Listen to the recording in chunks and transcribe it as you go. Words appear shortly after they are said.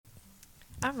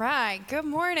All right, good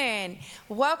morning.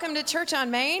 Welcome to Church on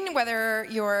Main. Whether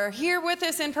you're here with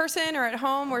us in person or at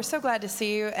home, we're so glad to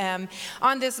see you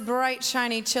on this bright,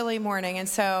 shiny, chilly morning. And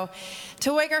so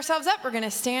to wake ourselves up, we're going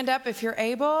to stand up if you're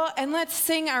able, and let's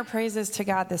sing our praises to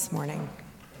God this morning.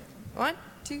 1,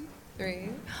 2, 3.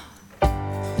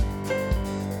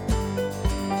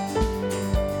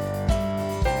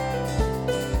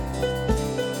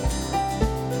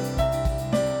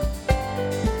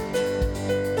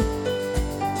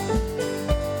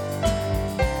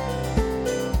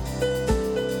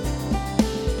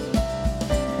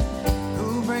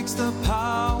 The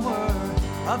power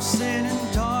of sin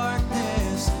and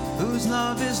darkness, whose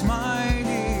love is mighty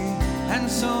and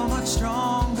so much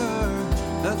stronger,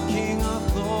 the King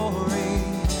of glory,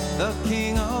 the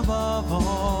King above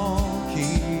all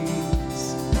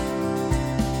kings,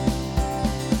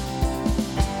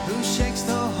 who shakes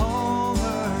the whole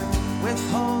earth with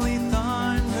holy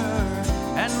thunder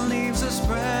and leaves us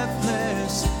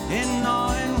breathless in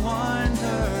awe and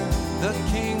wonder, the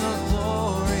King of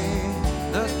glory,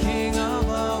 the King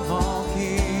above all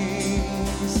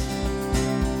kings.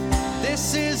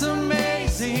 This is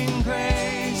amazing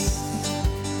grace.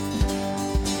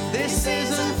 This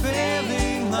is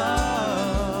unfailing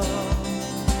love,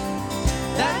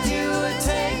 that you would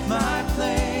take my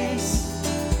place,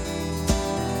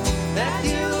 that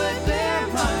you would bear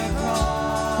my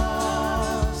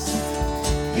cross.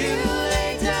 You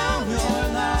laid down your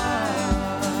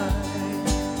life,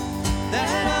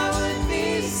 that I would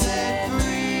be set free.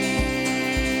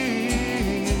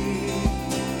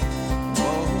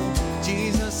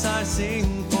 I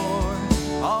sing for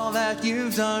all that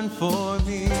you've done for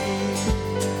me.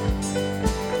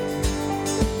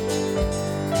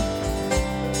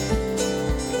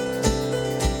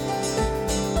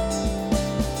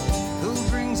 Who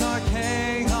brings our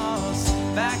chaos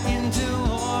back into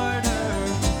order,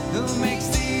 who makes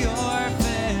the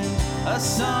orphan a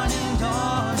son and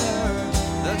daughter,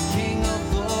 the King of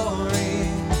glory,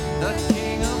 the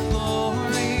King of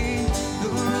glory, who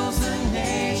rules the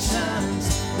nations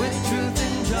with truth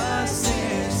and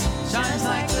justice, shines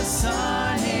like the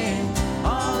sun in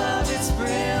all of its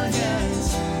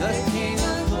brilliance, the King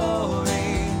of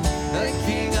glory, the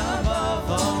King above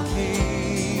all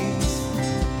kings.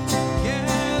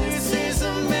 Yeah, this is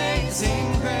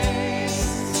amazing grace.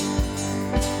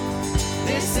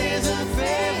 This is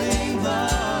unfailing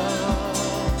love,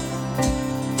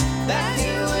 that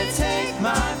you would take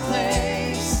my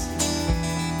place,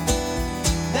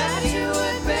 that you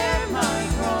would bear my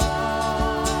cross.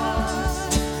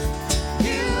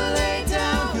 You laid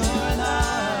down your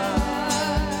life,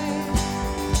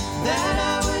 that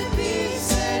I would be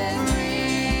set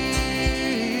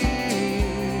free.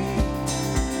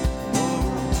 Oh,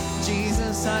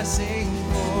 Jesus, I sing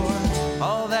for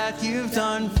all that you've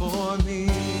done for me.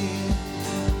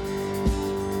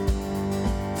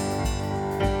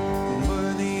 And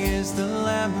worthy is the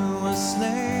Lamb who was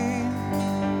slain.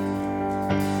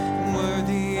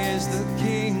 Worthy is the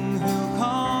King who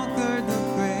conquered the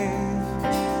grave.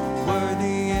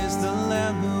 Worthy is the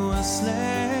Lamb who was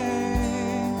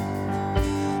slain.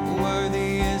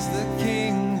 Worthy is the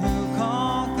King who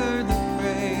conquered the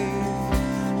grave.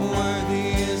 Worthy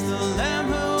is the Lamb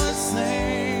who was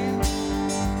slain.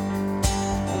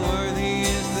 Worthy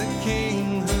is the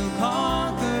King who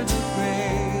conquered the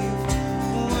grave.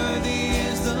 Worthy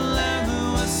is the Lamb who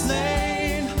was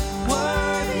slain.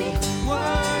 Worthy,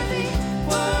 worthy,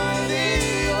 worthy.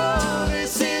 Oh,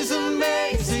 this is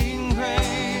amazing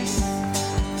grace.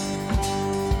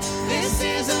 This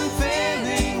is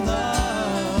unfailing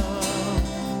love,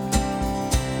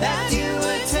 that you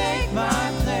would take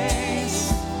my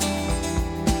place,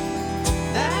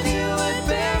 that you would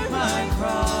bear my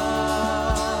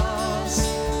cross.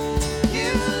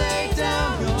 You laid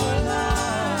down your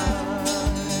life,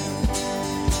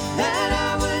 that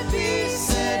I would be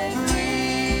set free.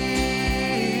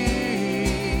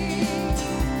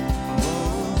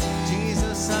 Oh,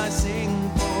 Jesus, I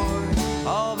sing for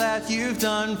all that you've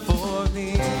done for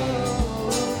me.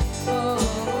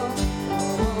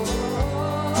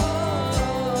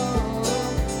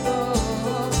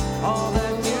 All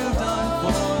that you've done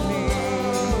for me.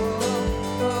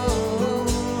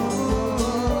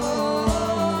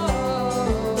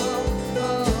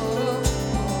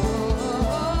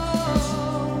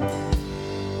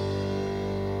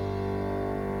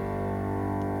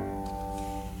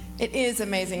 It is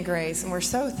amazing grace, and we're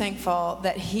so thankful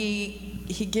that He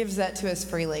gives that to us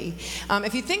freely.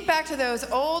 If you think back to those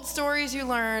old stories you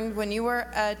learned when you were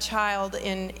a child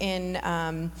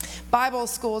in Bible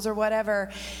schools or whatever,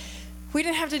 We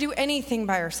didn't have to do anything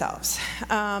by ourselves.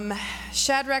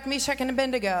 Shadrach, Meshach, and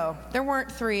Abednego, there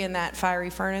weren't 3 in that fiery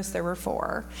furnace, there were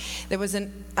 4. There was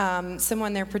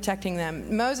someone there protecting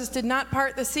them. Moses did not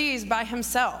part the seas by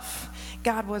himself.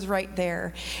 God was right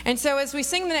there. And so as we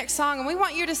sing the next song, and we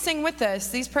want you to sing with us,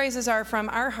 these praises are from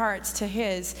our hearts to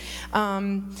his.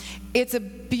 It's a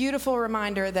beautiful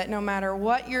reminder that no matter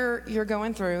what you're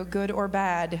going through, good or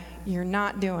bad, you're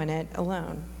not doing it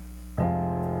alone.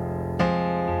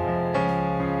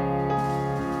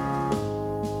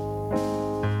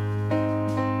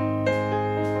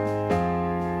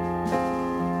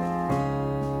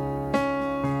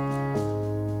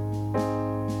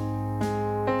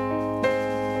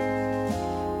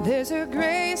 There's a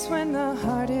grace when the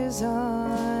heart is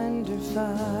under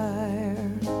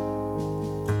fire.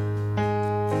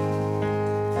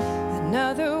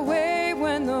 Another way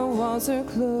when the walls are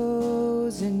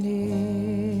closing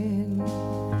in.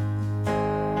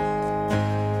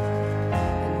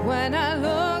 And when I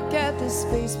look at the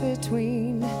space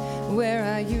between where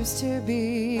I used to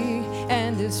be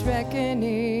and this reckoning,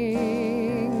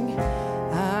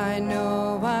 I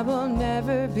know I will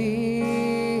never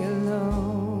be alone.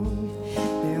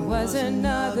 There was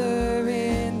another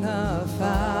in the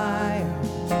fire,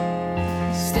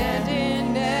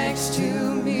 standing next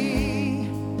to me.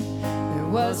 There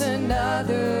was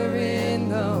another in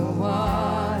the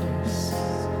waters,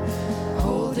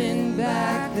 holding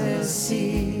back the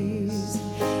seas.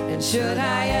 And should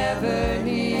I ever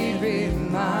need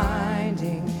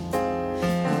reminding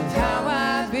of how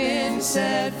I've been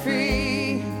set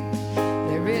free,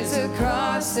 there is a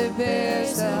cross that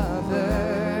bears the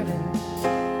burden,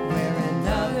 where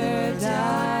another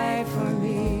died for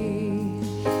me.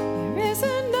 There is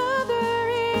another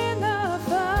in the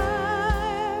fire.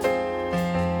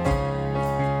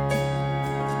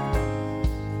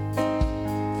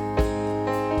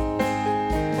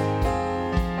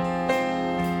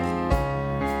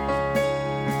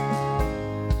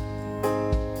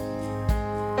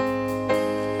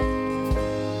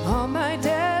 All my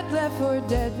dead left for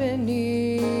dead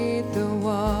beneath the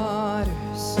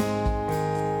waters.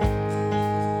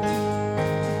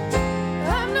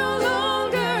 I'm no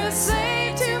longer a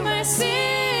slave to my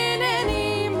sin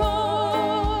anymore.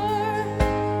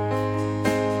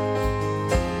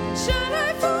 Should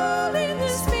I fall in the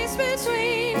space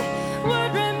between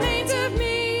what remains of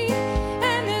me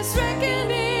and this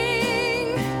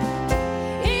reckoning?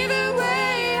 Either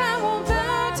way, I won't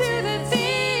bow to the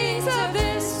things of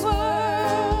this world.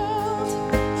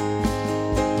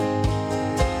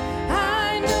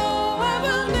 I know I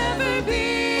will never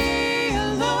be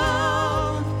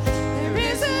alone. There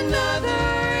is another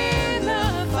in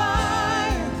the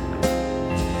fire,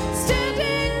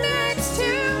 standing next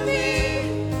to me.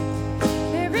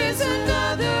 There is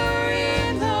another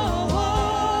in the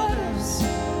waters,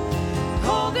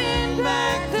 holding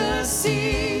back the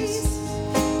seas.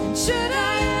 And should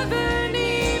I ever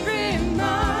need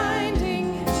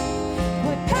reminding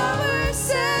what power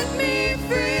set me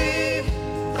free,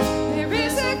 there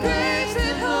is a grace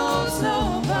that holds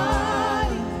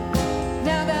nobody.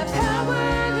 Now that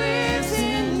power lives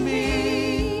in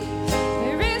me.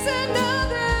 There is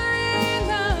another in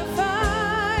the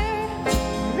fire.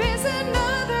 There is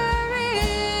another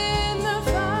in the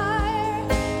fire.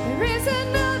 There is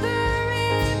another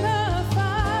in the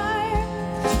fire.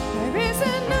 There is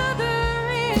another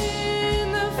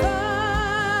in the fire.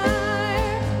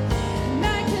 And I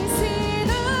can see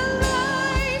the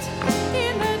light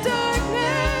in the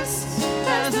darkness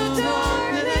as the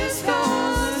darkness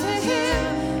calls to him.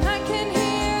 I can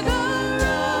hear the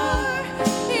roar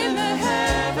in the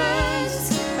heavens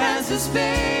as the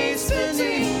space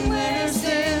between layers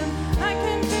dim. I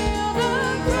can feel the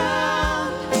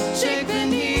ground shake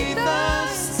beneath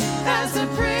us as the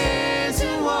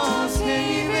prison walls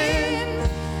cave in.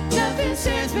 Nothing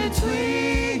stands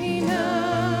between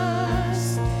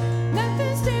us.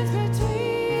 Nothing stands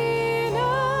between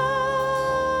us.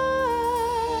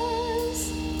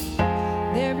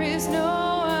 There is no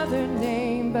other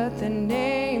name but the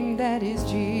name that is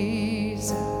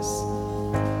Jesus.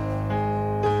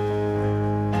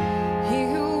 He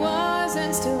who was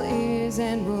and still is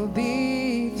and will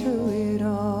be through it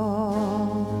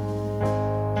all.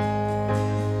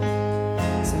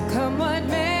 So come what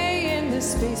may in the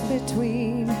space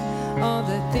between all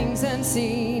the things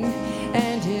unseen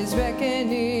and his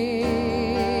reckoning,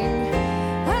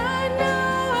 I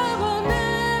know I will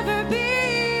never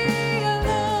be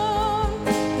alone.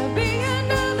 There'll be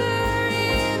another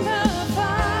in the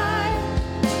fire,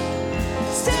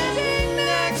 standing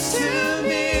next to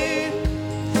me.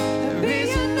 There'll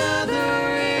be another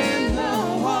in the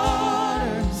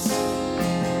waters,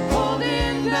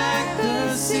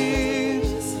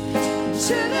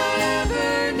 Should I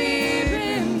ever need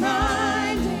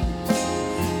reminding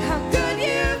how good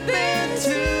you've been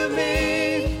to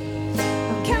me?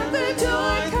 I'll count the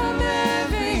joy come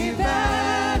every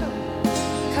battle,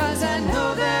 'cause I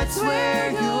know that's where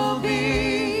you'll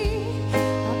be.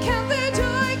 I'll count the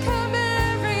joy come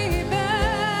every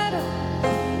battle,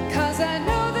 'cause I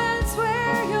know that's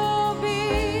where you'll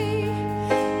be.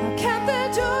 I'll count the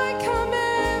joy come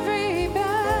every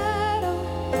battle,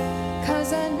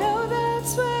 'cause I know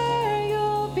that's where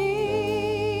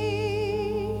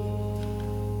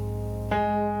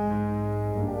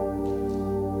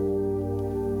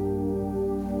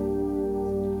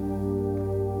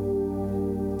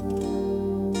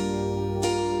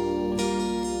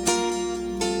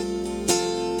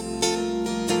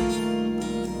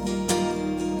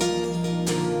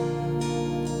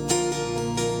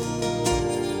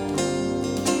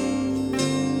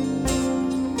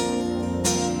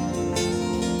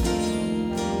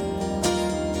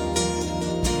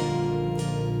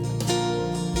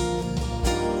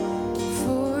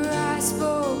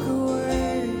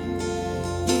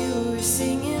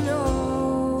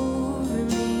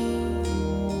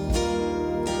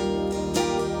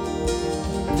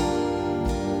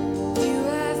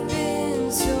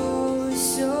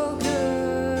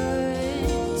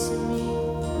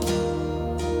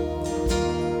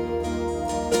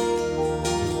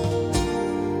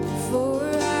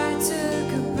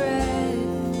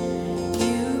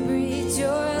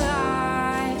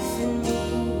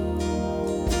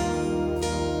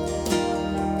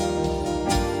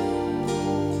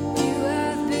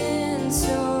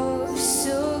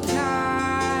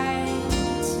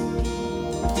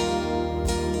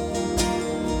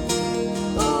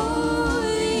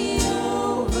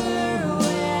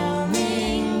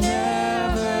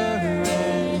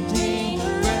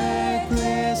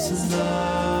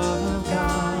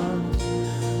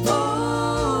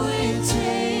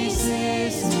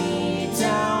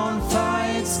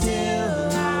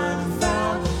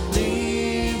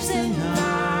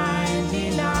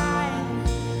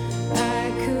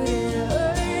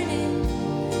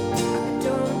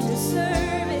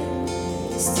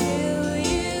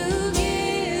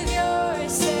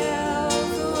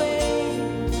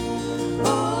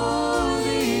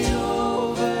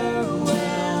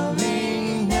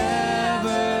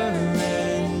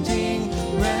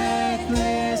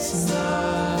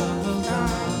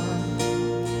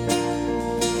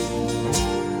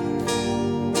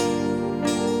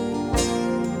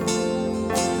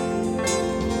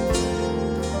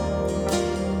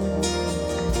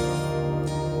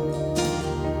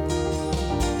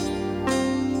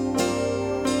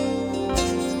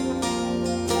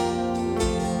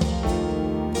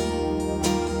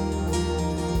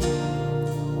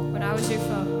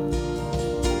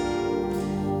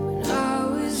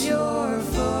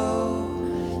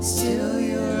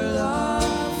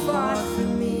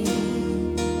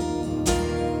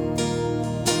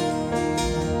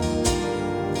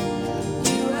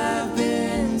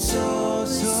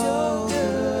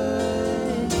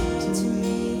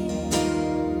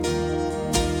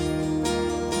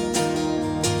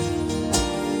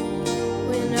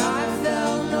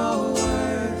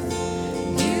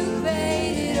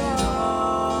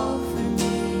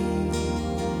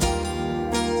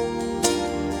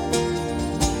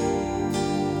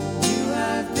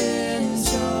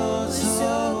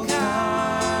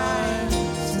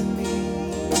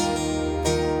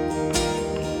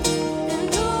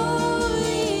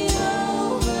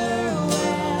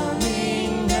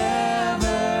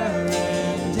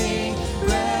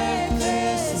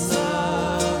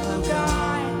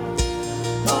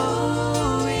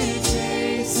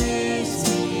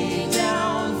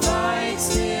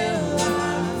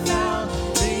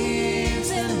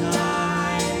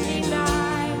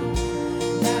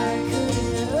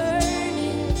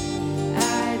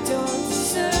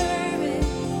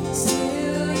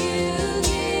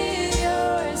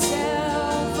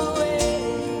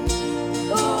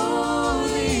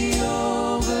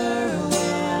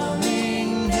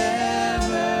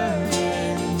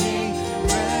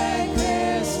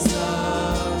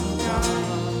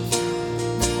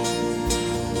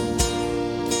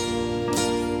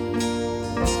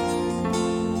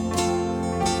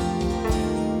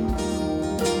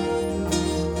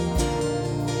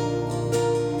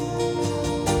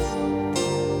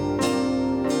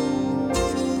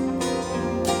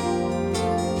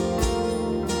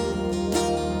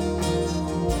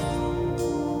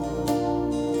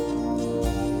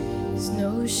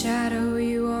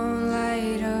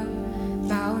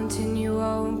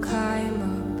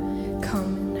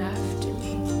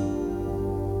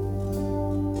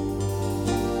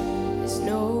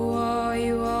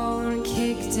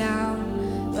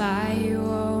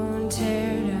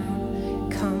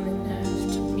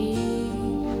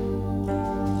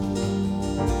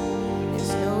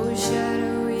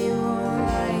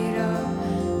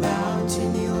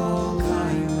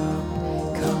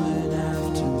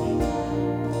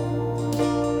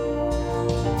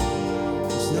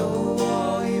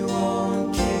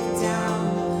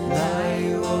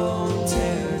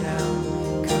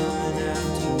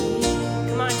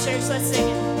Let's sing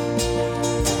it.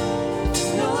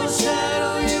 No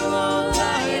shadow you won't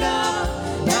light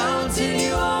up, mountain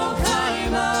you won't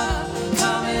climb up,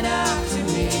 coming after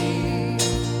me.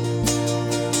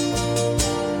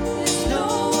 There's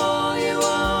no wall you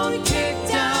won't kick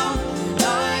down,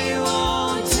 lie you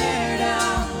won't tear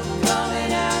down,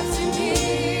 coming after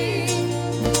me.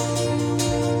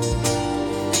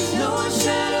 There's no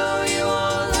shadow you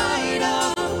won't light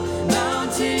up,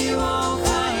 mountain you won't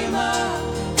climb up,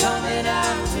 coming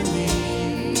after me.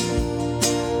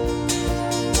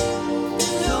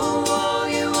 No wall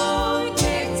you won't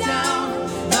kick down,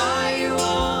 lie you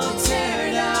won't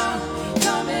tear down,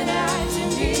 coming after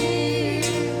me.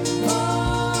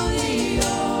 Oh, the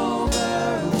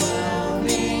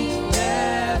overwhelming,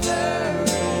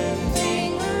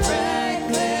 never-ending,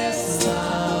 reckless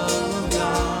love of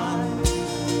God.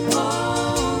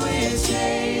 Oh, it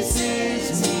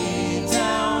chases me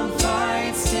down,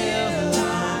 fights till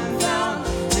I'm found,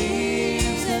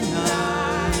 leaves the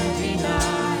 99.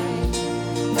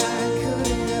 I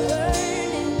couldn't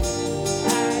earn it, I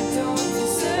don't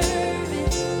deserve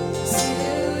it,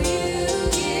 still you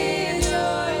give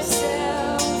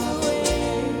yourself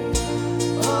away.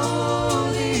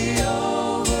 Oh, the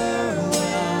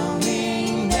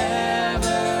overwhelming,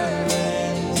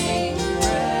 never-ending,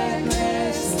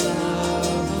 reckless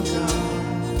love of God.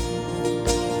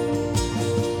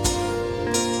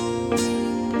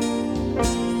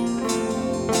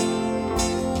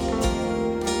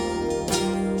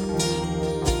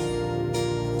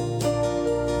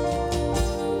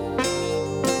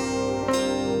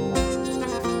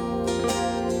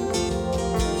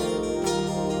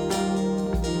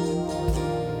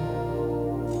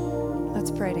 Let's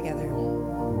pray together.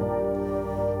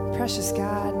 Precious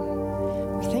God,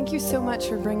 we thank you so much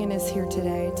for bringing us here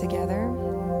today together.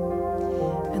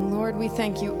 And Lord, we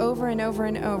thank you over and over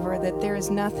and over that there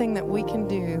is nothing that we can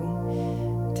do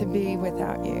to be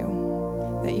without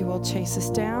you. That you will chase us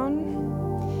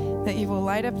down, that you will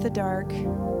light up the dark,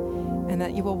 and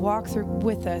that you will walk through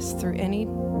with us through any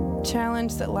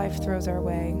challenge that life throws our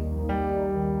way.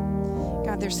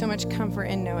 God, there's so much comfort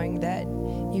in knowing that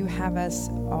you have us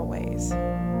always.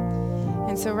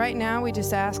 And so right now, we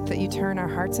just ask that you turn our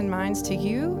hearts and minds to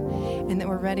you, and that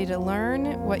we're ready to learn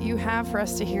what you have for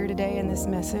us to hear today in this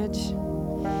message,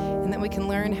 and that we can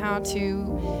learn how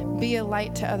to be a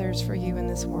light to others for you in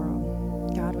this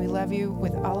world. God, we love you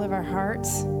with all of our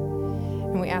hearts,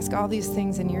 and we ask all these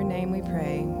things in your name we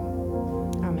pray.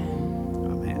 Amen.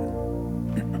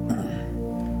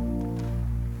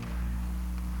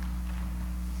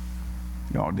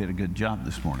 Y'all did a good job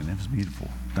this morning. That was beautiful.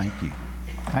 Thank you.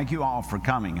 Thank you all for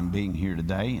coming and being here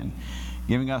today and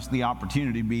giving us the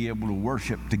opportunity to be able to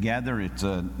worship together. It's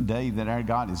a day that our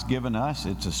God has given us.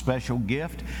 It's a special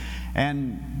gift.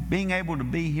 And being able to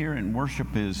be here and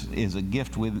worship is a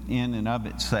gift within and of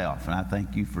itself. And I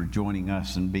thank you for joining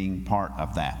us and being part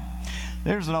of that.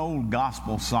 There's an old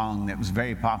gospel song that was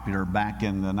very popular back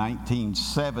in the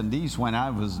 1970s when I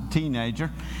was a teenager.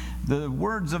 The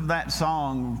words of that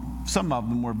song, some of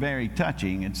them were very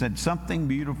touching. It said, "Something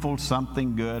beautiful,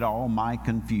 something good, all my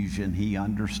confusion he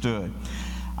understood."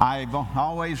 I've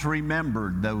always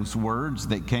remembered those words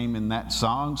that came in that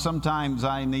song. Sometimes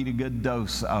I need a good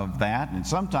dose of that, and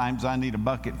sometimes I need a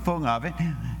bucket full of it.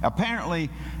 Apparently,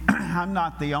 I'm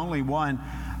not the only one.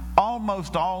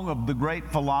 Almost all of the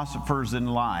great philosophers in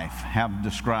life have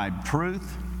described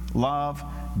truth, love,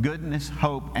 goodness,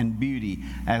 hope, and beauty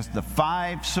as the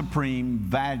 5 supreme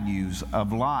values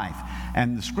of life.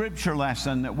 And the scripture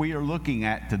lesson that we are looking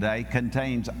at today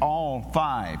contains all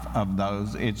 5 of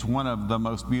those. It's one of the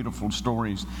most beautiful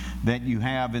stories that you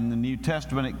have in the New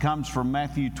Testament. It comes from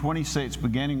Matthew 26,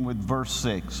 beginning with verse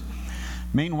 6.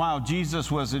 Meanwhile, Jesus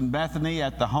was in Bethany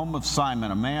at the home of Simon,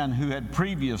 a man who had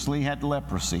previously had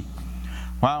leprosy.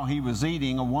 While he was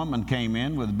eating, a woman came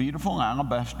in with a beautiful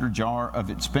alabaster jar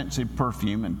of expensive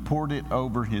perfume and poured it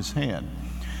over his head.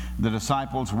 The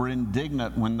disciples were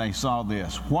indignant when they saw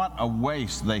this. "What a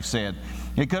waste," they said.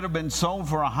 "It could have been sold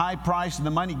for a high price and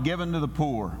the money given to the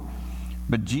poor."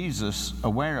 But Jesus,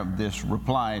 aware of this,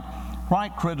 replied, "Why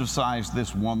criticize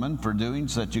this woman for doing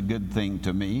such a good thing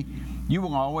to me? You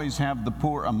will always have the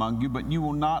poor among you, but you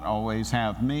will not always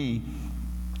have me.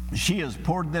 She has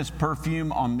poured this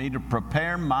perfume on me to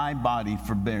prepare my body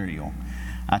for burial.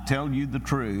 I tell you the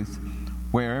truth,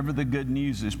 wherever the good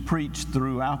news is preached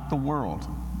throughout the world,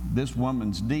 this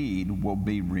woman's deed will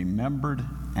be remembered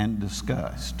and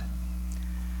discussed."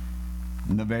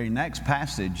 And the very next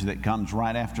passage that comes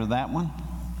right after that one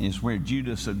is where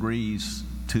Judas agrees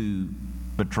to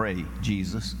betray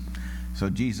Jesus. So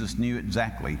Jesus knew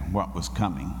exactly what was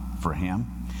coming for him.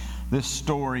 This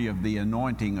story of the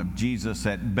anointing of Jesus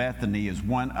at Bethany is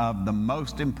one of the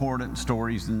most important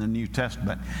stories in the New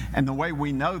Testament. And the way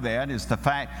we know that is the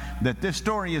fact that this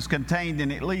story is contained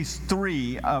in at least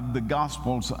 3 of the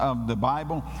Gospels of the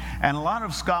Bible. And a lot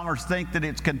of scholars think that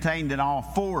it's contained in all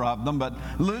 4 of them, but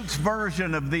Luke's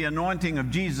version of the anointing of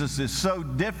Jesus is so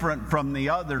different from the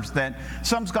others that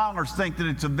some scholars think that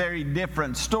it's a very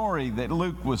different story that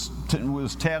Luke was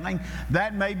telling.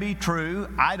 That may be true.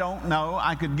 I don't know.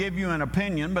 I could give you an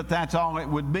opinion, but that's all it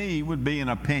would be an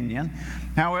opinion.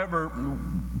 However,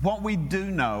 what we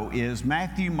do know is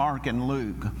Matthew, Mark, and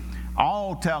Luke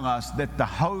all tell us that the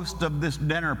host of this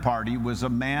dinner party was a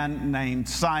man named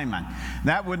Simon.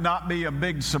 That would not be a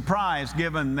big surprise,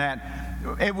 given that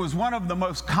it was one of the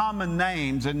most common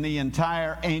names in the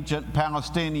entire ancient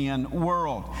Palestinian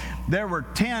world. There were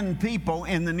 10 people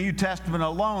in the New Testament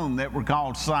alone that were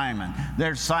called Simon.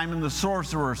 There's Simon the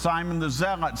sorcerer, Simon the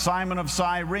zealot, Simon of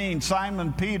Cyrene,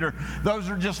 Simon Peter. Those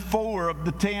are just 4 of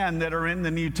the 10 that are in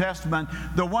the New Testament.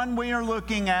 The one we are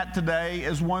looking at today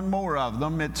is one more of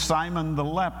them. It's Simon the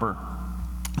leper.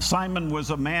 Simon was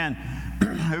a man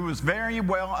who was very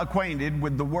well acquainted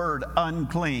with the word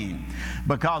unclean,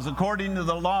 because according to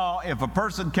the law, if a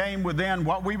person came within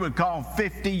what we would call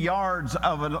 50 yards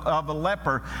of a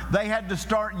leper, they had to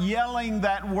start yelling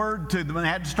that word to them and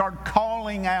had to start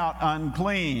calling out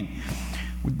unclean.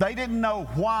 They didn't know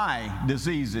why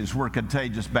diseases were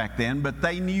contagious back then, but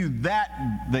they knew that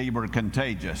they were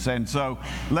contagious. And so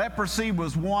leprosy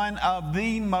was one of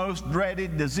the most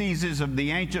dreaded diseases of the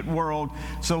ancient world.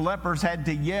 So lepers had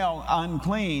to yell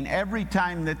unclean every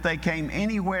time that they came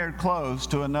anywhere close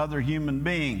to another human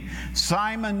being.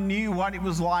 Simon knew what it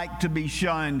was like to be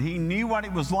shunned. He knew what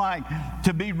it was like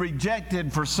to be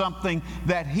rejected for something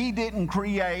that he didn't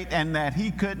create and that he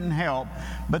couldn't help.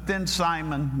 But then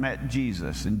Simon met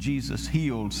Jesus. And Jesus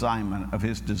healed Simon of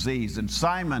his disease. And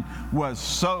Simon was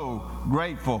so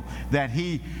grateful that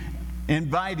he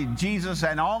invited Jesus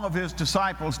and all of his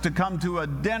disciples to come to a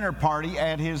dinner party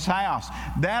at his house.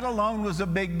 That alone was a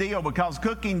big deal, because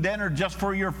cooking dinner just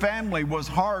for your family was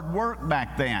hard work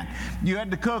back then. You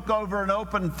had to cook over an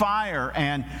open fire,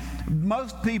 and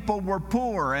most people were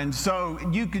poor, and so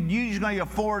you could usually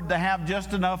afford to have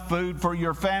just enough food for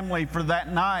your family for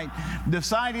that night.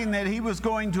 Deciding that he was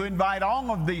going to invite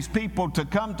all of these people to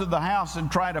come to the house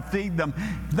and try to feed them,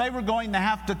 they were going to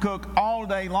have to cook all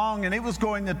day long, and it was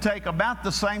going to take about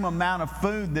the same amount of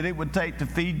food that it would take to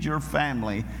feed your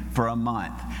family for a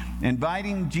month.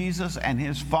 Inviting Jesus and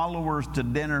his followers to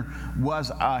dinner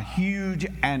was a huge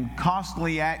and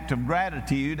costly act of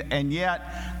gratitude, and yet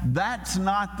that's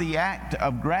not the act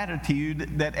of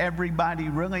gratitude that everybody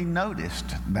really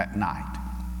noticed that night.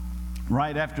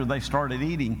 Right after they started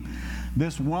eating,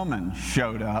 this woman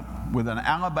showed up with an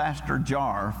alabaster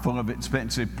jar full of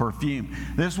expensive perfume.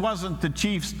 This wasn't the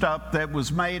cheap stuff that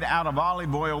was made out of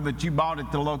olive oil that you bought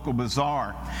at the local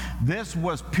bazaar. This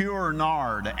was pure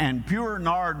nard, and pure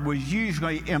nard was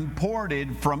usually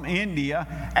imported from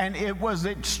India, and it was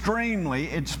extremely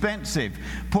expensive.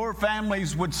 Poor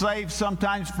families would save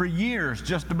sometimes for years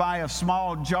just to buy a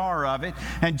small jar of it,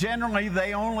 and generally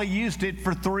they only used it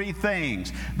for 3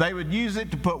 things. They would use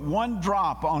it to put 1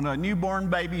 drop on a newborn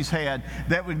baby's head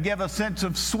that would give a sense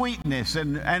of sweetness,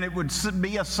 and it would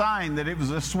be a sign that it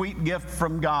was a sweet gift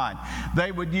from God.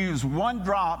 They would use 1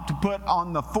 drop to put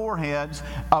on the foreheads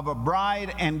of a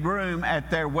bride and groom at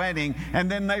their wedding,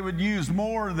 and then they would use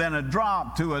more than a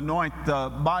drop to anoint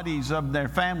the bodies of their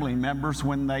family members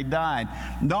when they died.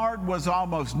 Nard was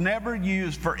almost never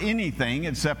used for anything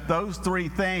except those 3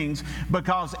 things,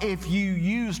 because if you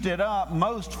used it up,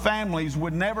 most families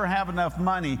would never have enough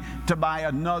money to buy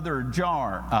another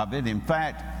jar of it. In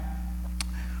fact,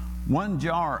 1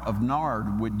 jar of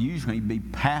nard would usually be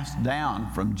passed down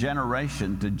from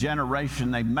generation to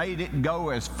generation. They made it go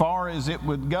as far as it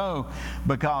would go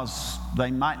because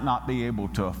they might not be able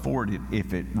to afford it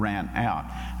if it ran out.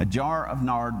 A jar of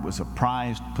nard was a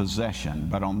prized possession,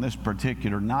 but on this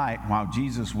particular night, while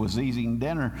Jesus was eating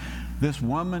dinner, this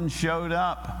woman showed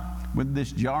up with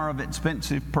this jar of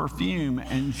expensive perfume,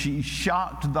 and she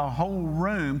shocked the whole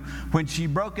room when she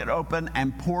broke it open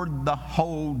and poured the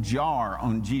whole jar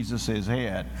on Jesus'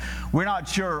 head. We're not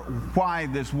sure why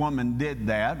this woman did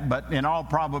that, but in all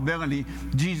probability,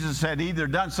 Jesus had either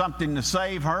done something to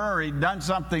save her or he'd done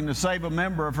something to save a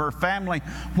member of her family.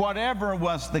 Whatever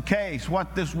was the case,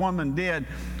 what this woman did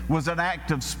was an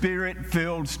act of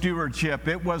spirit-filled stewardship.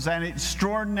 It was an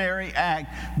extraordinary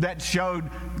act that showed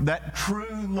that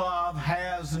true love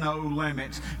has no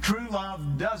limits. True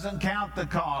love doesn't count the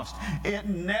cost. It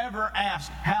never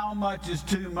asks how much is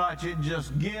too much. It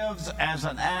just gives as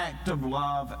an act of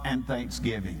love and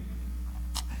thanksgiving.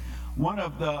 One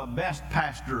of the best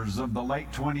pastors of the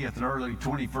late 20th and early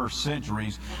 21st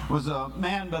centuries was a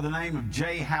man by the name of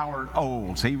J. Howard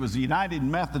Olds. He was a United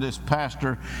Methodist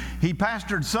pastor. He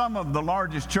pastored some of the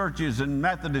largest churches in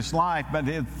Methodist life, but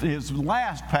his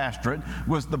last pastorate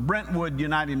was the Brentwood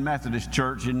United Methodist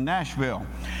Church in Nashville.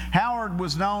 Howard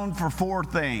was known for four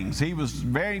things. He was a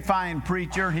very fine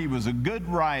preacher, he was a good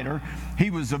writer, he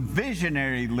was a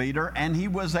visionary leader, and he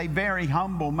was a very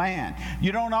humble man.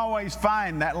 You don't always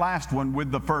find that last one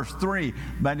with the first three,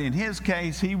 but in his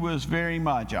case, he was very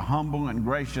much a humble and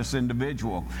gracious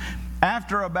individual.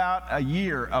 After about a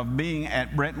year of being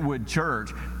at Brentwood Church,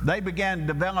 they began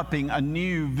developing a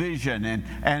new vision.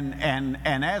 And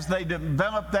as they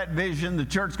developed that vision, the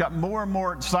church got more and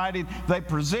more excited. They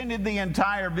presented the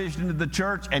entire vision to the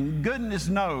church, and goodness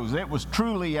knows it was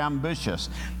truly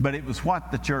ambitious, but it was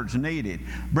what the church needed.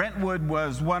 Brentwood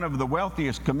was one of the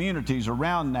wealthiest communities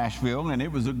around Nashville, and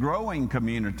it was a growing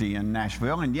community in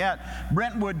Nashville. And yet,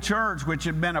 Brentwood Church, which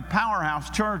had been a powerhouse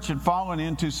church, had fallen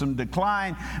into some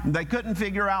decline. They couldn't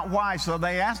figure out why, so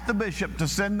they asked the bishop to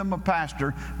send them a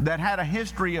pastor that had a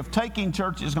history of taking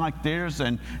churches like theirs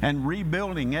and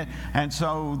rebuilding it. And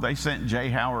so they sent J.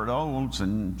 Howard Olds,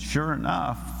 and sure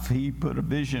enough, he put a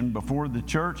vision before the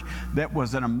church that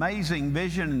was an amazing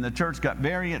vision, and the church got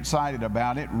very excited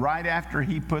about it. Right after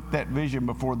he put that vision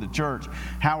before the church,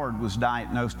 Howard was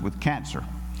diagnosed with cancer.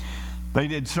 They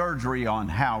did surgery on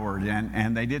Howard,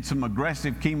 and they did some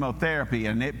aggressive chemotherapy,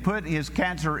 and it put his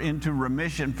cancer into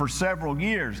remission for several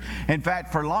years. In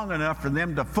fact, for long enough for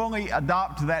them to fully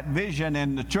adopt that vision,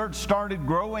 and the church started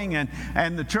growing,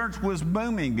 and the church was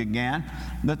booming again.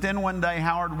 But then one day,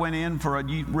 Howard went in for a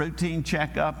routine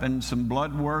checkup and some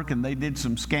blood work, and they did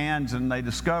some scans, and they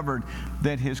discovered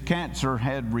that his cancer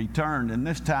had returned, and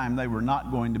this time they were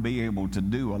not going to be able to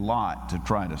do a lot to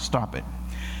try to stop it.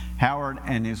 Howard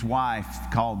and his wife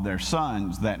called their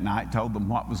sons that night, told them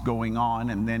what was going on,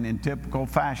 and then in typical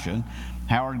fashion,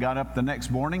 Howard got up the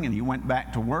next morning and he went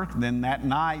back to work. Then that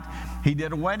night, he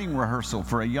did a wedding rehearsal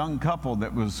for a young couple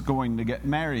that was going to get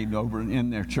married over in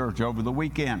their church over the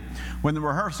weekend. When the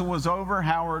rehearsal was over,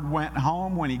 Howard went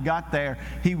home. When he got there,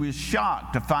 he was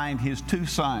shocked to find his two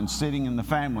sons sitting in the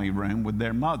family room with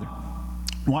their mother.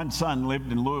 One son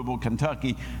lived in Louisville,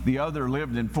 Kentucky. The other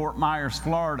lived in Fort Myers,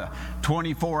 Florida.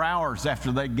 24 hours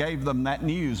after they gave them that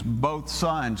news, both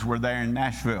sons were there in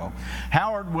Nashville.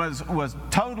 Howard was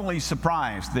totally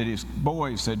surprised that his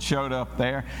boys had showed up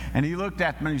there. And he looked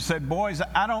at them and he said, "Boys,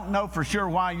 I don't know for sure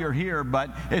why you're here,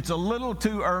 but it's a little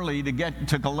too early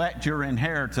to collect your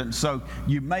inheritance, so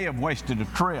you may have wasted a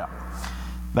trip."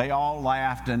 They all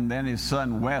laughed, and then his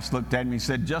son Wes looked at him and he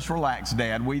said, "Just relax,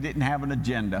 Dad. We didn't have an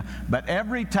agenda. But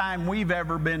every time we've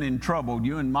ever been in trouble,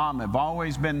 you and Mom have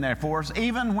always been there for us.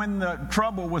 Even when the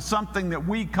trouble was something that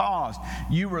we caused,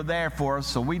 you were there for us,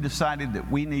 so we decided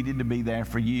that we needed to be there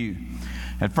for you."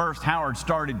 At first, Howard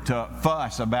started to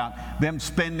fuss about them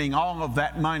spending all of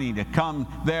that money to come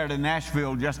there to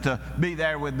Nashville just to be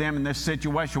there with them in this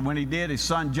situation. When he did, his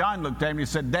son John looked at him and he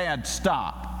said, "Dad,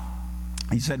 stop."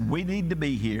 He said, "We need to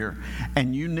be here,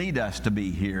 and you need us to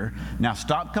be here. Now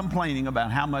stop complaining about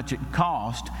how much it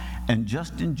cost, and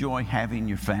just enjoy having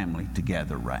your family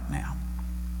together right now."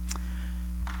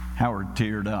 Howard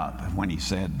teared up when he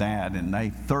said that, and they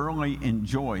thoroughly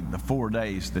enjoyed the 4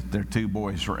 days that their two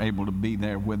boys were able to be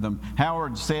there with them.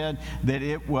 Howard said that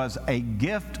it was a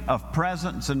gift of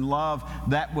presence and love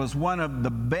that was one of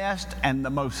the best and the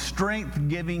most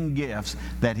strength-giving gifts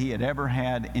that he had ever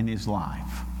had in his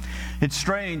life. It's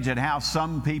strange at how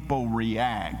some people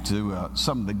react to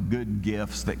some of the good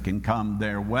gifts that can come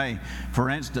their way.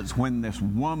 For instance, when this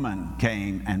woman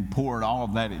came and poured all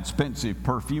of that expensive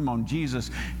perfume on Jesus,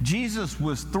 Jesus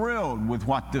was thrilled with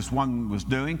what this woman was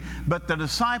doing, but the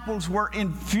disciples were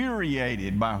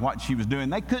infuriated by what she was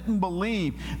doing. They couldn't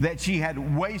believe that she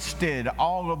had wasted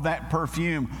all of that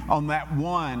perfume on that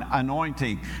one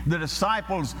anointing. The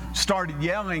disciples started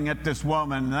yelling at this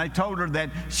woman, and they told her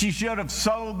that she should have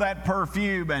sold that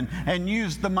perfume and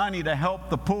used the money to help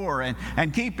the poor.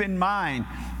 And keep in mind,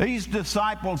 these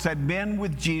disciples had been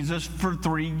with Jesus for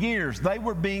 3 years. They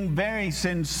were being very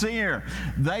sincere.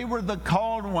 They were the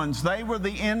called ones. They were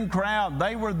the in crowd.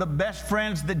 They were the best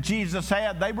friends that Jesus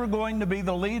had. They were going to be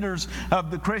the leaders of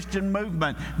the Christian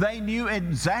movement. They knew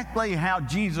exactly how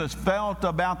Jesus felt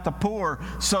about the poor,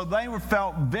 so they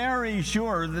felt very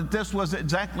sure that this was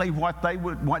exactly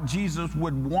what Jesus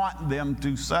would want them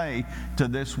to say to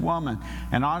this woman.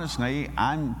 And honestly,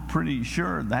 I'm pretty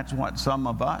sure that's what some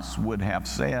of us would have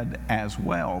said as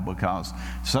well, because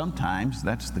sometimes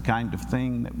that's the kind of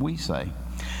thing that we say.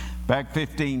 Back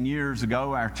 15 years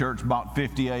ago, our church bought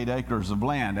 58 acres of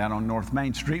land out on North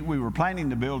Main Street. We were planning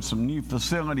to build some new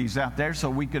facilities out there so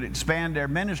we could expand our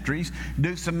ministries,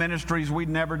 do some ministries we'd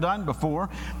never done before.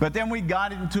 But then we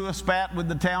got into a spat with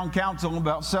the town council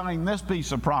about selling this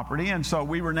piece of property, and so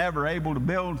we were never able to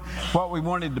build what we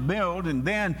wanted to build. And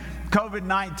then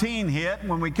COVID-19 hit.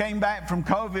 When we came back from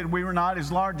COVID, we were not as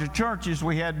large a church as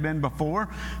we had been before.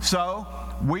 So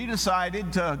we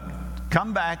decided to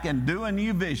come back and do a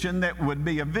new vision that would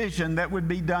be a vision that would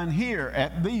be done here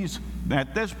at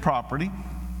this property.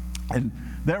 And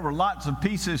there were lots of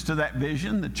pieces to that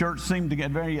vision. The church seemed to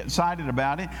get very excited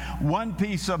about it. One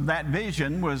piece of that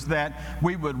vision was that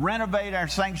we would renovate our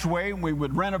sanctuary, and we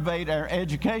would renovate our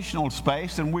educational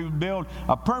space, and we would build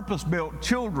a purpose-built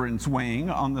children's wing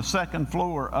on the second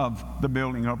floor of the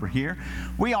building over here.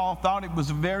 We all thought it was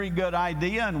a very good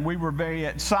idea, and we were very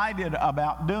excited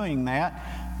about doing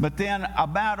that. But then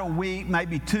about a week,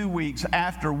 maybe 2 weeks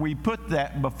after we put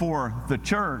that before the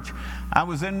church, I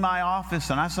was in my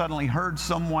office and I suddenly heard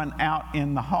someone out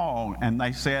in the hall, and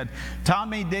they said,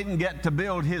 Tommy didn't get to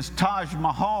build his Taj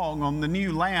Mahal on the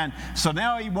new land, so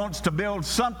now he wants to build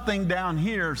something down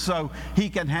here so he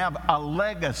can have a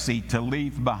legacy to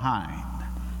leave behind.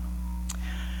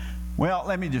 Well,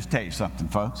 let me just tell you something,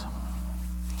 folks.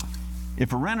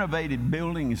 If a renovated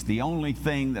building is the only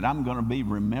thing that I'm going to be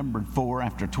remembered for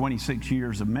after 26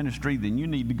 years of ministry, then you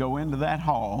need to go into that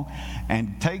hall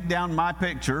and take down my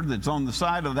picture that's on the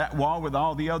side of that wall with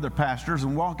all the other pastors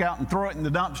and walk out and throw it in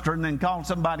the dumpster and then call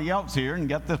somebody else here and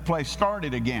get this place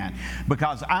started again.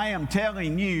 Because I am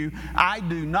telling you, I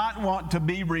do not want to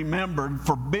be remembered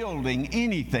for building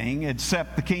anything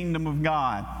except the kingdom of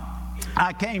God.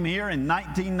 I came here in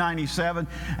 1997,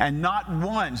 and not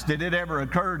once did it ever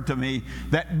occur to me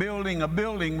that building a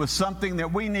building was something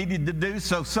that we needed to do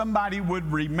so somebody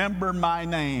would remember my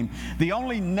name. The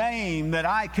only name that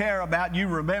I care about you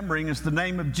remembering is the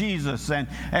name of Jesus.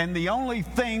 And the only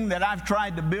thing that I've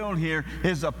tried to build here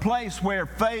is a place where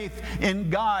faith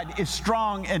in God is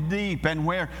strong and deep, and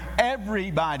where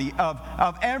everybody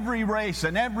of every race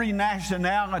and every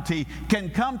nationality can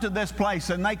come to this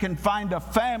place and they can find a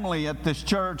family at this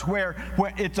church where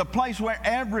it's a place where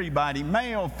everybody,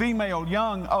 male, female,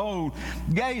 young, old,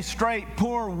 gay, straight,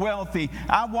 poor, wealthy,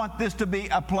 I want this to be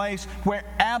a place where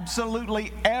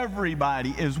absolutely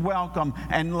everybody is welcome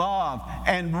and loved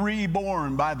and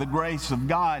reborn by the grace of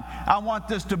God. I want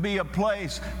this to be a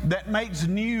place that makes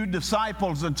new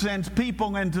disciples and sends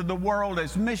people into the world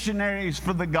as missionaries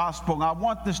for the gospel. I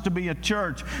want this to be a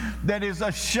church that is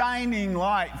a shining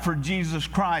light for Jesus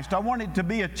Christ. I want it to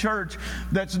be a church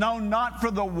that's known not for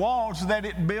the walls that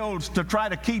it builds to try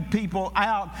to keep people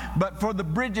out, but for the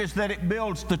bridges that it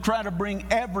builds to try to bring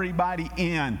everybody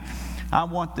in. I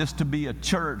want this to be a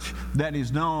church that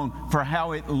is known for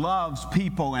how it loves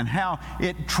people and how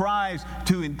it tries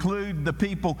to include the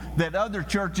people that other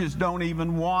churches don't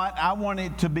even want. I want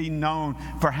it to be known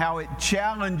for how it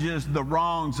challenges the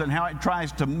wrongs and how it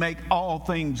tries to make all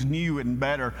things new and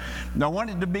better. And I want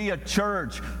it to be a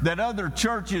church that other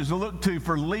churches look to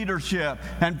for leadership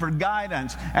and for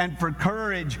guidance and for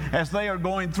courage as they are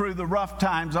going through the rough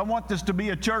times. I want this to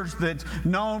be a church that's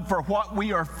known for what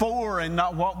we are for and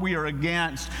not what we are against.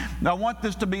 I want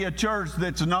this to be a church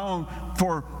that's known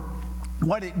for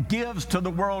what it gives to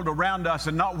the world around us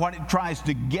and not what it tries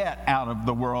to get out of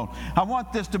the world. I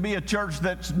want this to be a church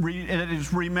that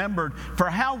is remembered for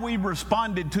how we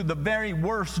responded to the very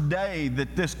worst day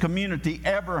that this community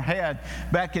ever had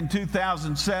back in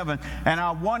 2007. And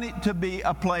I want it to be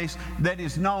a place that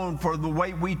is known for the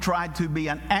way we tried to be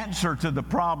an answer to the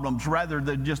problems rather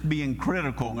than just being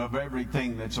critical of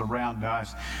everything that's around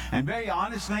us. And very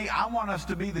honestly, I want us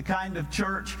to be the kind of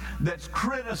church that's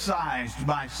criticized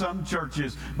by some churches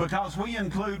because we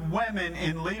include women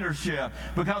in leadership,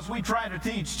 because we try to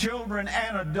teach children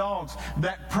and adults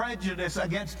that prejudice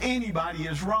against anybody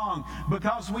is wrong,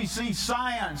 because we see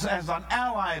science as an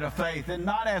ally to faith and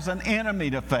not as an enemy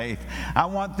to faith. I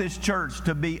want this church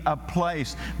to be a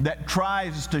place that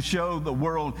tries to show the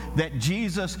world that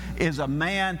Jesus is a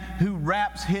man who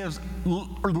wraps his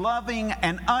loving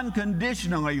and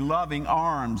unconditionally loving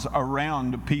arms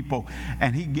around people,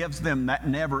 and he gives them that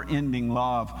never-ending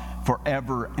love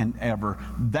forever and ever.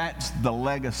 That's the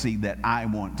legacy that I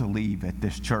want to leave at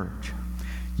this church.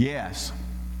 Yes,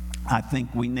 I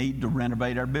think we need to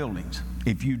renovate our buildings.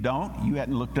 If you don't, you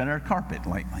hadn't looked at our carpet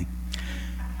lately.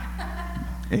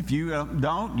 If you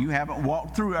don't, you haven't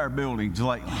walked through our buildings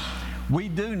lately. We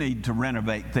do need to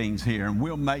renovate things here, and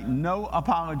we'll make no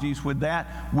apologies with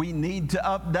that. We need to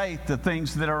update the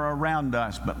things that are around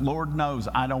us, but Lord knows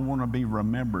I don't want to be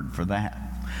remembered for that.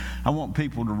 I want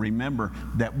people to remember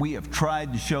that we have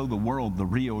tried to show the world the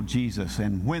real Jesus.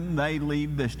 And when they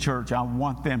leave this church, I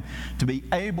want them to be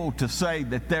able to say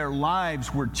that their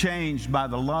lives were changed by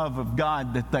the love of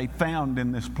God that they found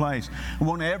in this place. I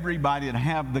want everybody to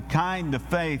have the kind of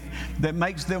faith that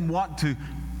makes them want to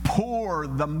pour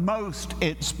the most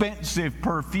expensive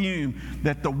perfume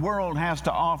that the world has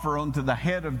to offer onto the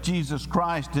head of Jesus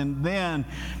Christ, and then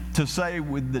to say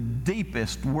with the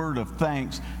deepest word of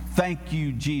thanks, thank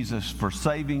you, Jesus, for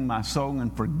saving my soul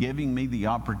and for giving me the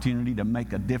opportunity to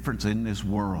make a difference in this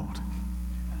world.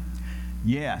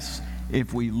 Yes,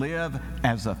 if we live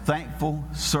as a thankful,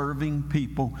 serving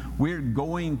people, we're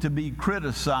going to be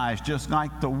criticized, just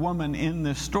like the woman in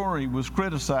this story was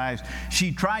criticized.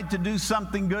 She tried to do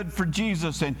something good for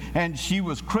Jesus, and she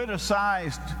was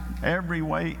criticized every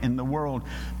way in the world.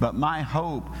 But my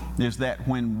hope is that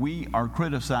when we are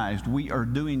criticized, we are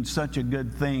doing such a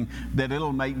good thing that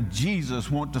it'll make Jesus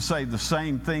want to say the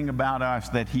same thing about us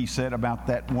that he said about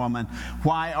that woman.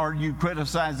 Why are you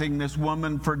criticizing this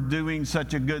woman for doing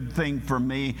such a good thing for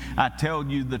me? I tell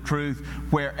you the truth,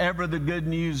 wherever the good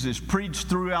news is preached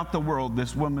throughout the world,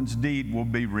 this woman's deed will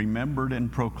be remembered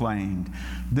and proclaimed.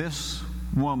 This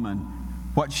woman,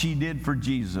 what she did for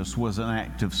Jesus was an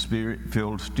act of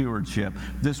Spirit-filled stewardship.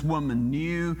 This woman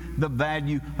knew the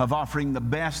value of offering the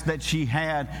best that she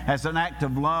had as an act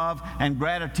of love and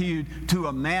gratitude to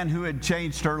a man who had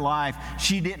changed her life.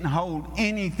 She didn't hold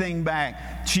anything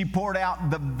back. She poured out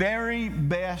the very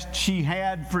best she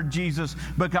had for Jesus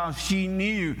because she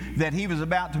knew that he was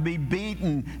about to be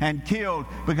beaten and killed,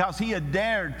 because he had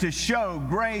dared to show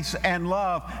grace and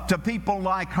love to people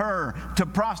like her, to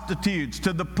prostitutes,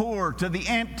 to the poor, to the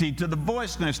empty, to the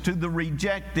voiceless, to the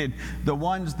rejected, the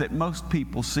ones that most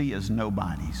people see as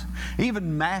nobodies.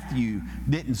 Even Matthew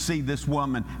didn't see this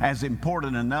woman as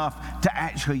important enough to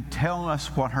actually tell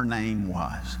us what her name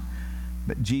was.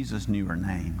 But Jesus knew her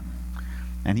name.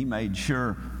 And he made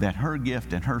sure that her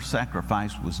gift and her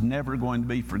sacrifice was never going to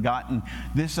be forgotten.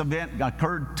 This event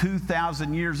occurred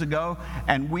 2,000 years ago,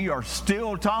 and we are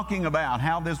still talking about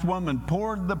how this woman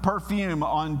poured the perfume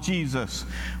on Jesus.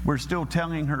 We're still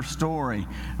telling her story,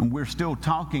 and we're still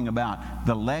talking about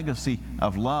the legacy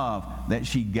of love that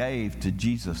she gave to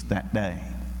Jesus that day.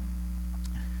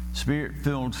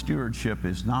 Spirit-filled stewardship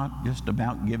is not just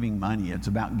about giving money. It's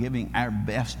about giving our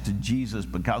best to Jesus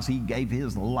because he gave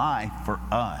his life for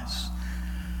us.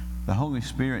 The Holy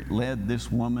Spirit led this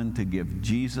woman to give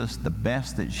Jesus the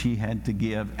best that she had to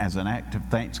give as an act of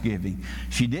thanksgiving.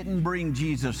 She didn't bring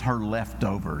Jesus her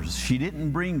leftovers. She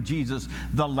didn't bring Jesus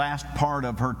the last part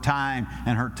of her time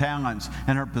and her talents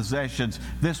and her possessions.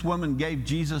 This woman gave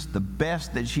Jesus the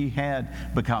best that she had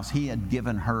because he had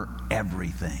given her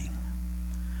everything.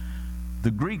 The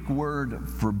Greek word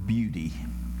for beauty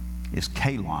is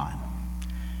kalon,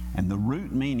 and the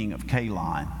root meaning of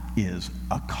kalon is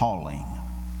a calling.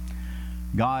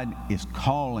 God is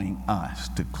calling us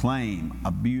to claim a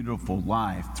beautiful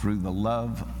life through the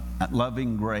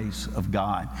loving grace of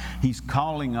God. He's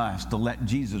calling us to let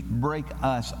Jesus break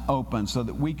us open so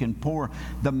that we can pour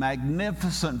the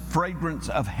magnificent fragrance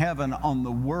of heaven on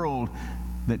the world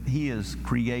that he has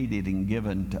created and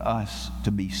given to us to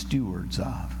be stewards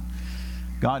of.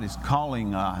 God is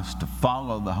calling us to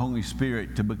follow the Holy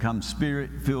Spirit, to become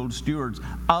Spirit-filled stewards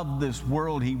of this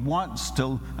world. He wants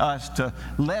us to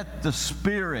let the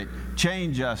Spirit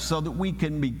change us so that we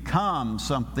can become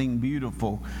something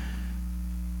beautiful.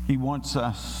 He wants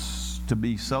us to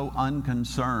be so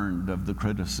unconcerned of the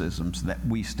criticisms that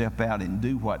we step out and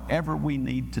do whatever we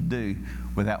need to do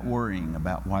without worrying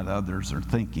about what others are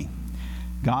thinking.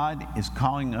 God is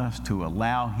calling us to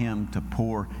allow him to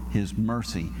pour his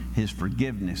mercy, his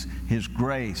forgiveness, his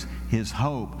grace, his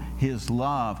hope, his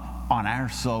love on our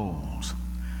souls,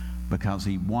 because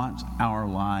he wants our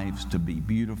lives to be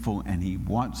beautiful, and he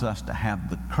wants us to have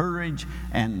the courage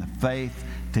and the faith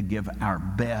to give our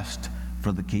best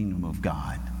for the kingdom of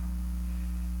God.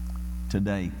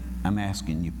 Today, I'm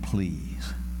asking you,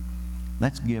 please,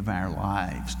 let's give our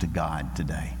lives to God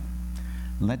today.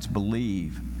 Let's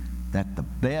believe that the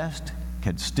best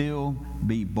can still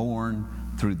be born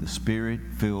through the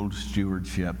Spirit-filled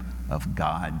stewardship of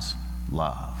God's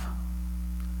love.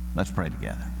 Let's pray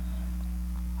together.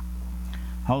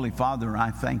 Holy Father,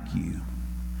 I thank you.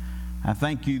 I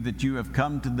thank you that you have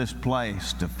come to this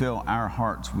place to fill our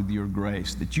hearts with your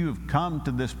grace, that you have come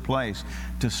to this place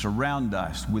to surround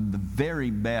us with the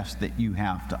very best that you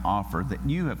have to offer, that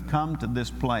you have come to this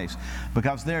place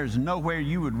because there is nowhere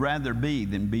you would rather be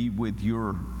than be with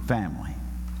your family.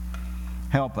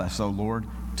 Help us, O Lord,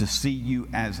 to see you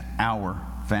as our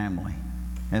family,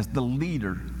 as the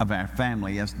leader of our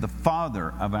family, as the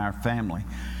father of our family.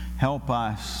 Help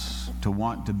us to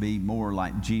want to be more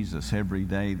like Jesus every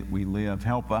day that we live.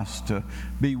 Help us to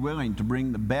be willing to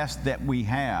bring the best that we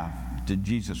have to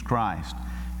Jesus Christ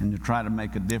and to try to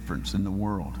make a difference in the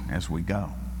world as we go.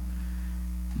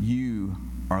 You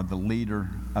are the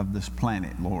leader of this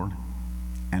planet, Lord,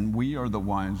 and we are the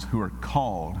ones who are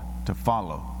called to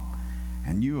follow.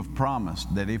 And you have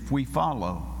promised that if we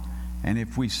follow and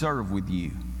if we serve with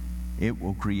you, it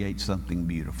will create something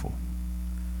beautiful.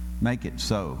 Make it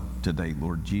so today,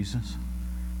 Lord Jesus,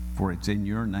 for it's in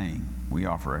your name we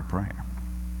offer our prayer.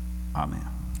 Amen.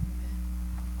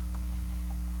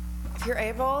 If you're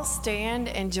able, stand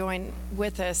and join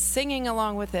with us, singing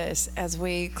along with us as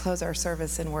we close our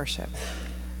service in worship.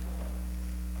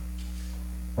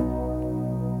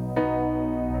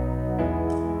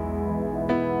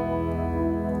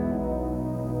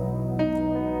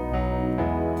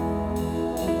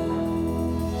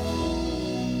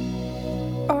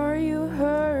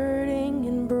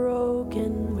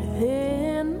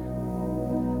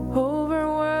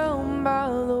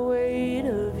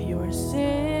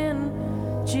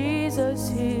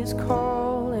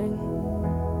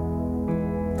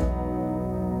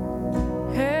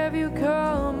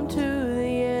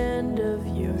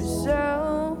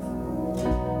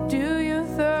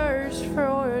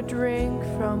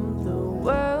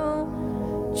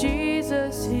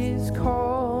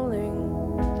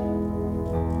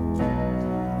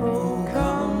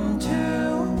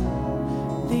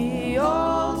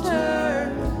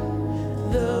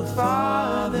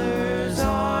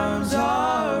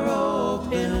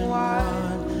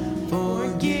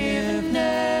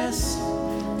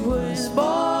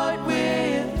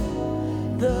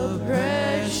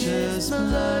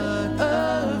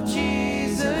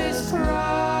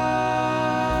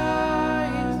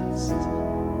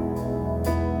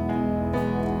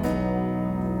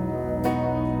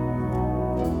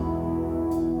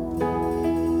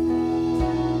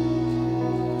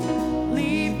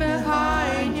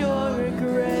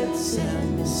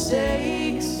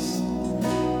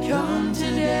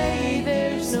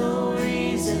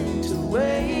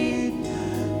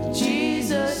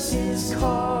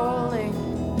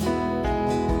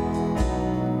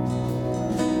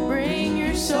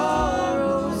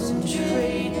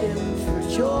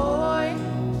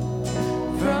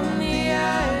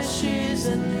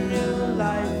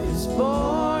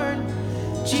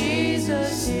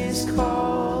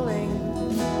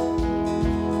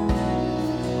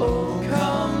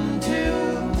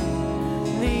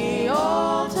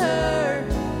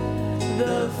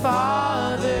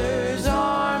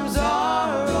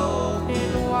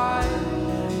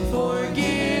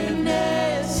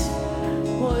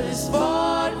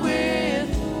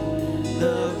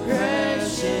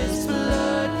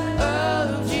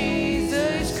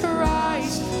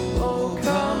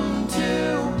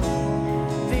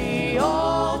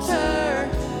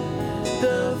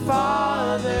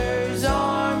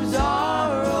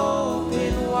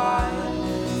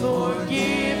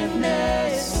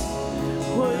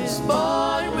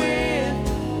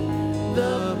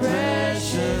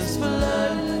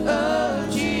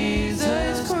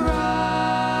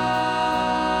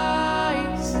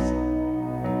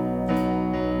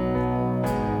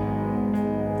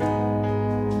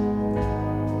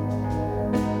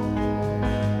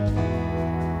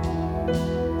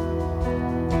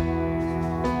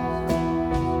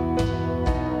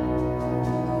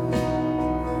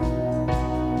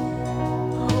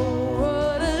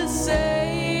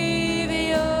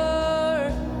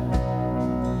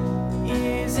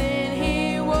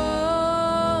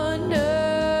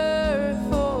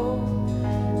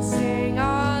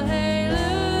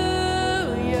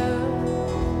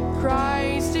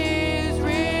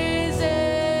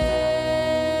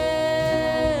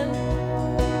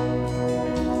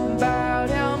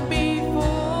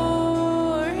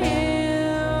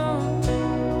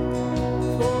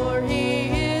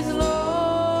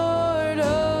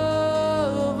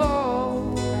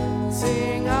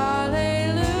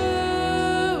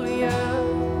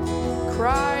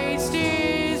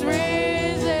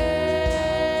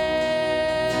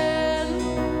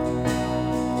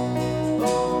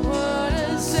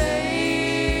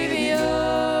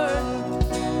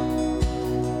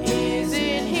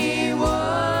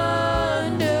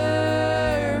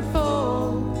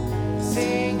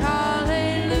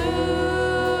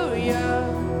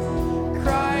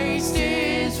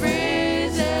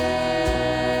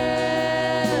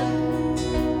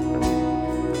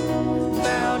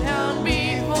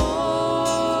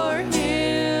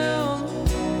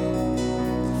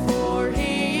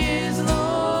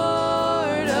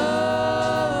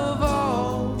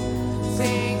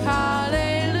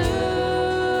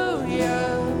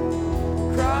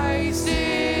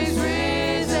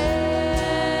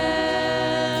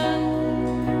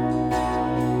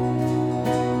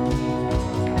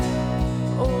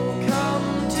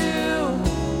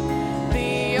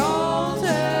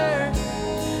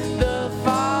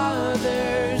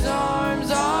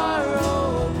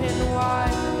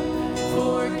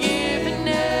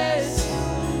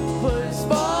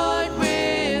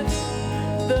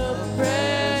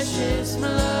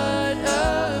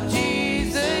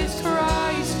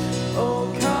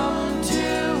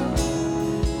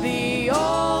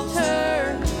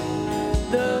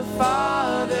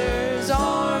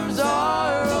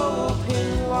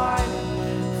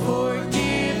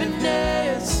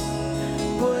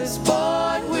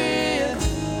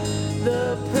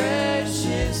 the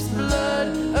precious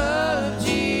blood of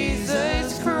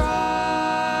Jesus Christ.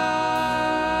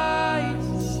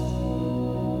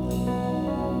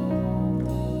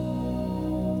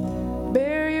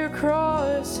 Bear your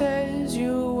cross as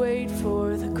you wait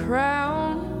for the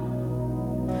crown.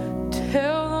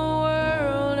 Tell the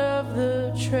world of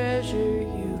the treasure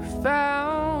you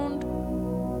found.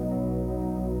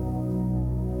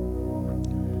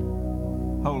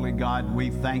 Holy God, we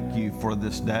thank you for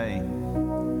this day.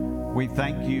 We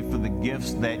thank you for the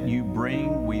gifts that you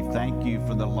bring. We thank you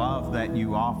for the love that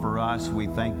you offer us. We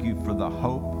thank you for the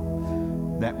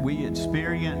hope that we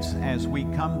experience as we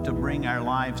come to bring our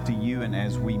lives to you and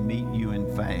as we meet you in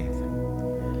faith.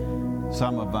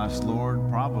 Some of us, Lord,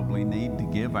 probably need to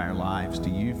give our lives to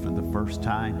you for the first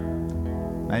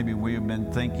time. Maybe we have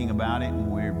been thinking about it and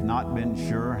we've not been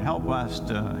sure. Help us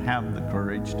to have the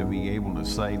courage to be able to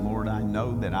say, Lord, I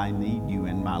know that I need you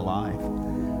in my life.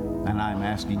 And I'm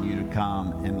asking you to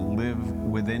come and live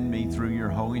within me through your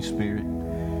Holy Spirit.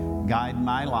 Guide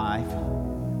my life,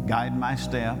 guide my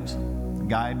steps,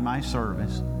 guide my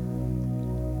service,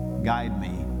 guide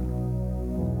me.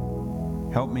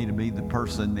 Help me to be the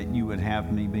person that you would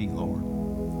have me be, Lord.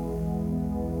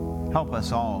 Help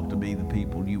us all to be the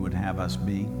people you would have us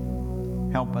be.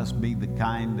 Help us be the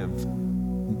kind of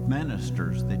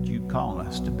ministers that you call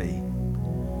us to be.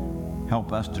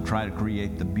 Help us to try to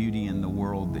create the beauty in the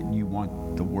world that you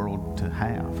want the world to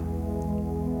have.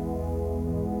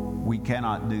 We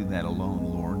cannot do that alone,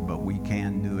 Lord, but we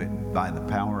can do it by the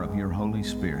power of your Holy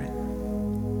Spirit.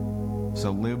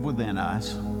 So live within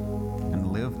us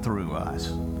and live through us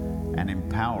and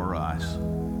empower us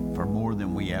for more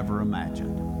than we ever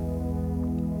imagined.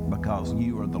 Because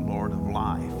you are the Lord of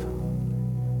life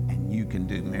and you can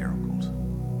do miracles.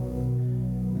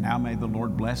 Now may the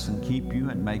Lord bless and keep you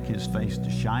and make his face to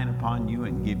shine upon you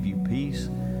and give you peace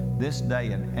this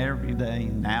day and every day,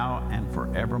 now and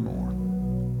forevermore.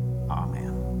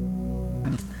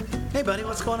 Amen. Hey, buddy,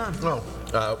 what's going on?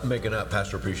 Making a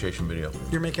pastor appreciation video.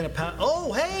 You're making a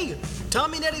Oh, hey,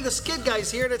 Tommy and Eddie, the skid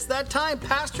guys here, and it's that time,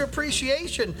 pastor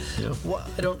appreciation. Yeah.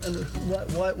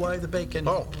 Why the bacon?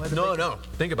 Oh, No.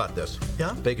 Think about this.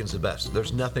 Yeah? Bacon's the best.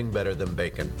 There's nothing better than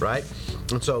bacon, right?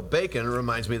 And so bacon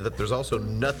reminds me that there's also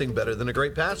nothing better than a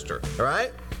great pastor, all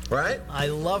right? Right? I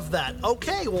love that.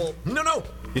 Okay, well. No.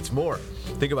 It's more.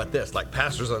 Think about this, like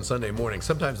pastors on Sunday morning,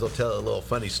 sometimes they'll tell a little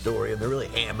funny story and they're really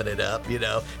hamming it up,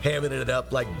 hamming it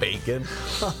up like bacon.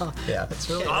 Yeah. That's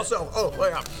really Also,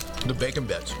 the bacon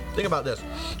bits. Think about this.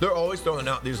 They're always throwing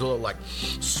out these little like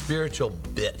spiritual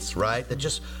bits, right? That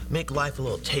just make life a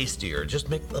little tastier, just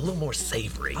make a little more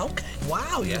savory. Okay.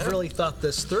 Wow, Yeah. you've really thought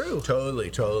this through. Totally.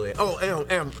 Oh,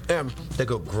 and they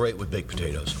go great with baked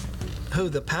potatoes. Who,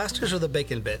 the pastors or the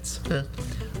bacon bits? Yeah.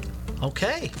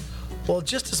 Okay. Well,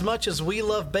 just as much as we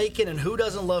love bacon, and who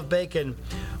doesn't love bacon,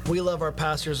 we love our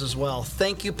pastors as well.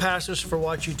 Thank you, pastors, for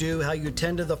what you do, how you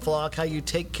tend to the flock, how you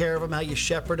take care of them, how you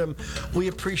shepherd them. We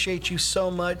appreciate you so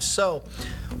much. So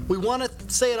we want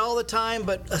to say it all the time,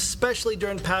 but especially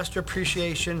during pastor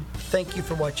appreciation, thank you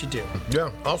for what you do.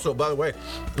 Yeah. Also, by the way,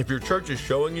 if your church is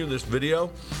showing you this video,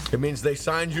 it means they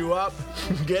signed you up,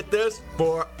 get this,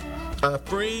 for a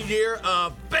free year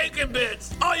of bacon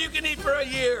bits. All you can eat for a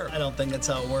year. I don't think that's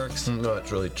how it works. No,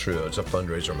 it's really true. It's a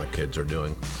fundraiser my kids are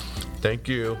doing. Thank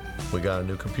you. We got a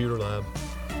new computer lab.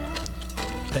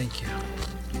 Thank you.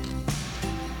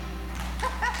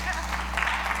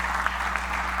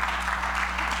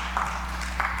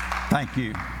 Thank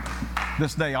you.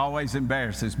 This day always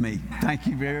embarrasses me. Thank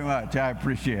you very much. I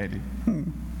appreciate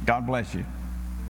it. God bless you.